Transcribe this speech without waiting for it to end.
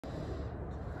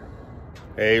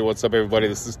Hey, what's up everybody?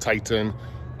 This is Titan.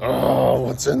 Oh,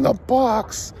 what's in the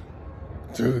box?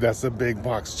 Dude, that's a big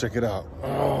box. Check it out.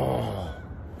 Oh.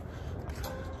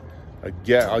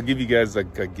 I'll give you guys a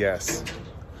guess.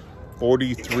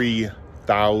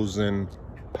 43,000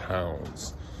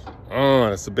 pounds. Oh,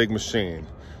 that's a big machine.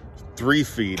 3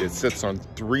 feet. It sits on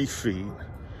 3 feet.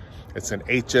 It's an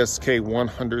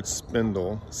HSK100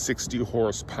 spindle, 60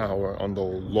 horsepower on the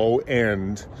low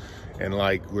end. And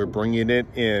like, we're bringing it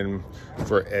in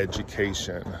for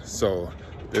education. So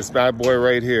this bad boy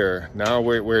right here, now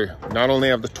we're not only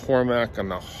have the Tormac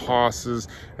and the Hosses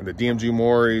and the DMG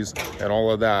Moris and all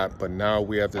of that, but now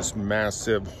we have this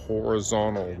massive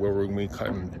horizontal where we're gonna be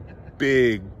cutting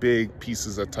big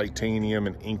pieces of titanium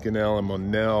and Inconel and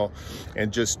Monel,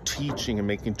 and just teaching and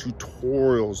making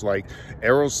tutorials. Like,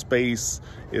 aerospace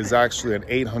is actually an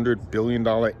 $800 billion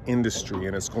industry,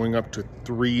 and it's going up to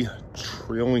 3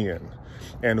 trillion.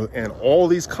 And all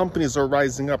these companies are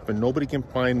rising up, and nobody can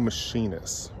find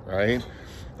machinists, right?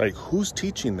 Like, who's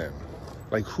teaching them?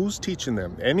 Like, who's teaching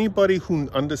them? Anybody who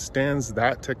understands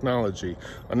that technology,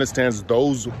 understands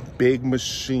those big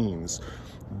machines,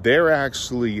 they're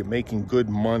actually making good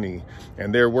money,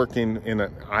 and they're working in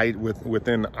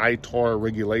within ITAR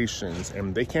regulations,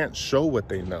 and they can't show what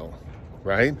they know,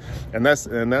 right? And that's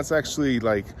actually,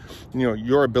 like, you know,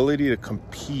 your ability to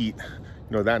compete,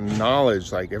 you know, that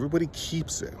knowledge, like, everybody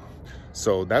keeps it.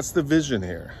 So that's the vision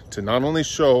here, to not only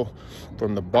show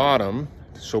from the bottom,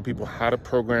 to show people how to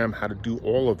program, how to do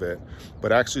all of it,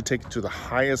 but actually take it to the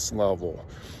highest level.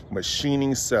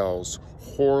 Machining cells,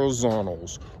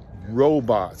 horizontals,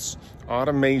 robots,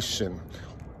 automation,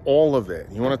 all of it.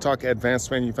 You want to talk advanced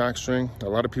manufacturing? A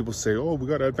lot of people say, oh, we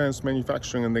got advanced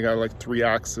manufacturing and they got like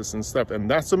 3-axis and stuff, and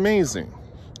that's amazing.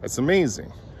 That's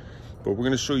amazing. But we're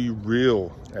going to show you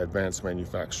real advanced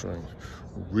manufacturing,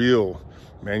 real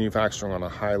manufacturing on a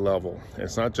high level.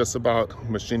 It's not just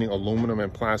about machining aluminum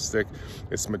and plastic.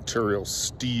 It's material,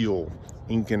 steel,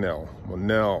 Inconel,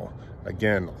 Monel,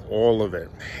 again, all of it.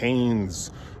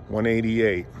 Haynes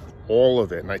 188, all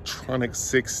of it. Nitronic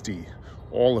 60,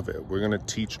 all of it. We're going to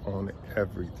teach on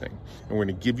everything. And we're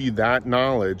going to give you that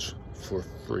knowledge for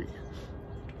free.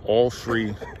 All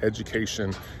free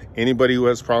education. Anybody who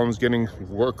has problems getting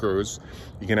workers,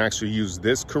 you can actually use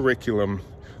this curriculum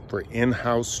for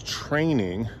in-house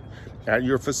training at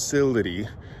your facility.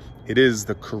 It is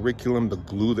the curriculum, the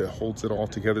glue that holds it all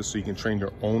together, so you can train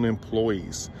your own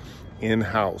employees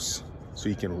in-house, so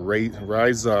you can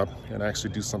rise up and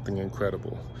actually do something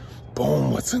incredible.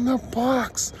 Boom, what's in the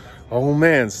box? Oh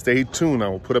man, stay tuned. I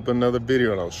will put up another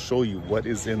video and I'll show you what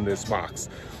is in this box.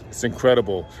 It's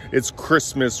incredible. It's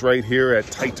Christmas right here at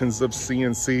Titans of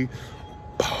CNC.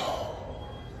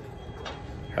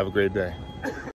 Have a great day.